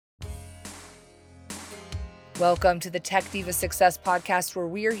Welcome to the Tech Diva Success Podcast, where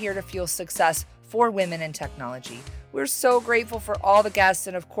we are here to fuel success for women in technology. We're so grateful for all the guests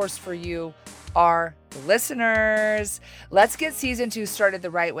and, of course, for you, our listeners. Let's get season 2 started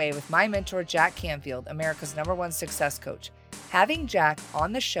the right way with my mentor, Jack Canfield, America's #1 success coach. Having Jack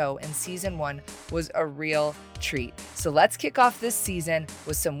on the show in season 1 was a real treat. So let's kick off this season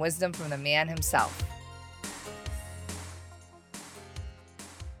with some wisdom from the man himself.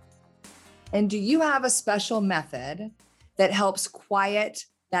 And do you have a special method that helps quiet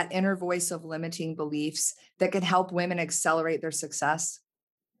that inner voice of limiting beliefs that can help women accelerate their success?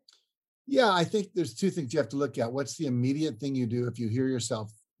 Yeah, I think there's two things you have to look at. What's the immediate thing you do if you hear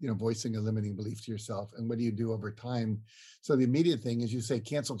yourself, voicing a limiting belief to yourself, and what do you do over time? So the immediate thing is you say,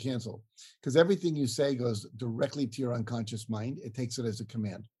 cancel, because everything you say goes directly to your unconscious mind. It takes it as a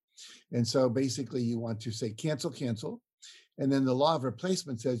command. And so basically you want to say, cancel. And then the law of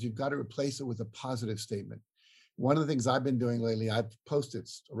replacement says you've got to replace it with a positive statement. One of the things I've been doing lately, I've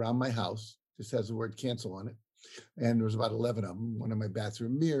Post-its around my house, just has the word cancel on it. And there was about 11 of them, one in my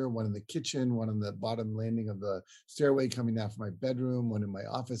bathroom mirror, one in the kitchen, one on the bottom landing of the stairway coming down from my bedroom, one in my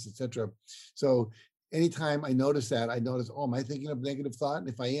office, etc. So anytime I notice that, oh, am I thinking of negative thought? And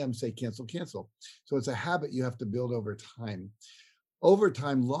if I am, say cancel. So it's a habit you have to build over time. Over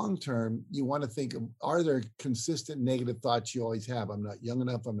time, long term, you want to think of, are there consistent negative thoughts you always have? I'm not young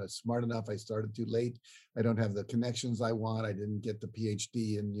enough. I'm not smart enough. I started too late. I don't have the connections I want. I didn't get the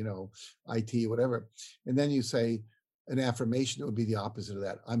PhD in, IT, whatever. And then you say an affirmation that would be the opposite of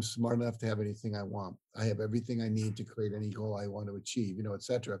that. I'm smart enough to have anything I want. I have everything I need to create any goal I want to achieve, et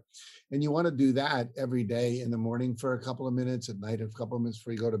cetera. And you want to do that every day, in the morning for a couple of minutes, at night a couple of minutes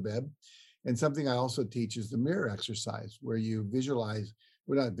before you go to bed. And something I also teach is the mirror exercise, where you visualize,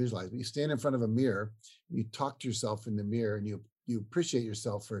 well, not visualize, but you stand in front of a mirror, you talk to yourself in the mirror, and you appreciate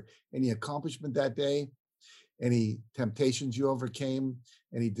yourself for any accomplishment that day, any temptations you overcame,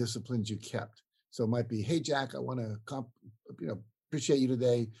 any disciplines you kept. So it might be, hey, Jack, I want to appreciate you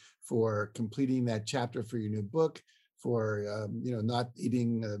today for completing that chapter for your new book, for not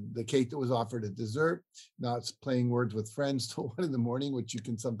eating the cake that was offered at dessert, not playing words with friends till 1 a.m, which you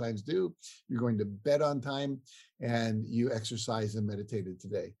can sometimes do. You're going to bed on time, and you exercise and meditated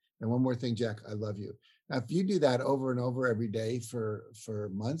today. And one more thing, Jack, I love you. Now, if you do that over and over every day for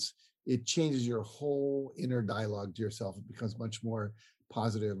months, it changes your whole inner dialogue to yourself. It becomes much more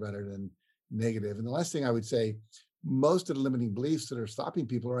positive rather than negative. And the last thing I would say, most of the limiting beliefs that are stopping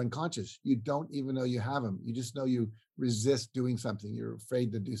people are unconscious. You don't even know you have them. You just know you resist doing something. You're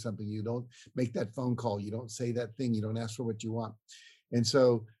afraid to do something. You don't make that phone call. You don't say that thing. You don't ask for what you want. And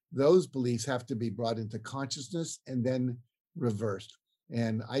so those beliefs have to be brought into consciousness and then reversed.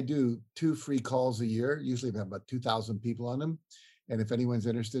 And I do 2 free calls a year. Usually I have about 2,000 people on them. And if anyone's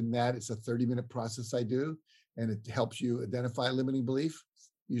interested in that, it's a 30-minute process I do. And it helps you identify a limiting belief,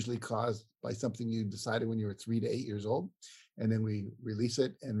 usually caused by something you decided when you were 3 to 8 years old. And then we release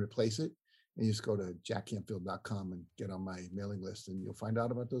it and replace it. And you just go to jackcanfield.com and get on my mailing list, and you'll find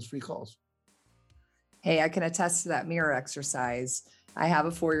out about those free calls. Hey, I can attest to that mirror exercise. I have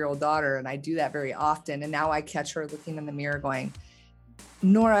a 4-year-old daughter, and I do that very often. And now I catch her looking in the mirror going,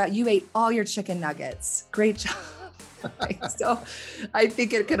 Nora, you ate all your chicken nuggets. Great job. So I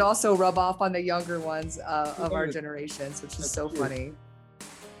think it could also rub off on the younger ones of our generations, which is so funny.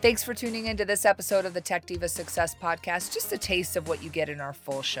 Thanks for tuning into this episode of the Tech Diva Success Podcast, just a taste of what you get in our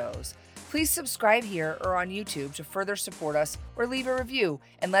full shows. Please subscribe here or on YouTube to further support us, or leave a review,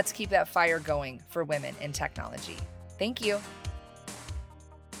 and let's keep that fire going for women in technology. Thank you.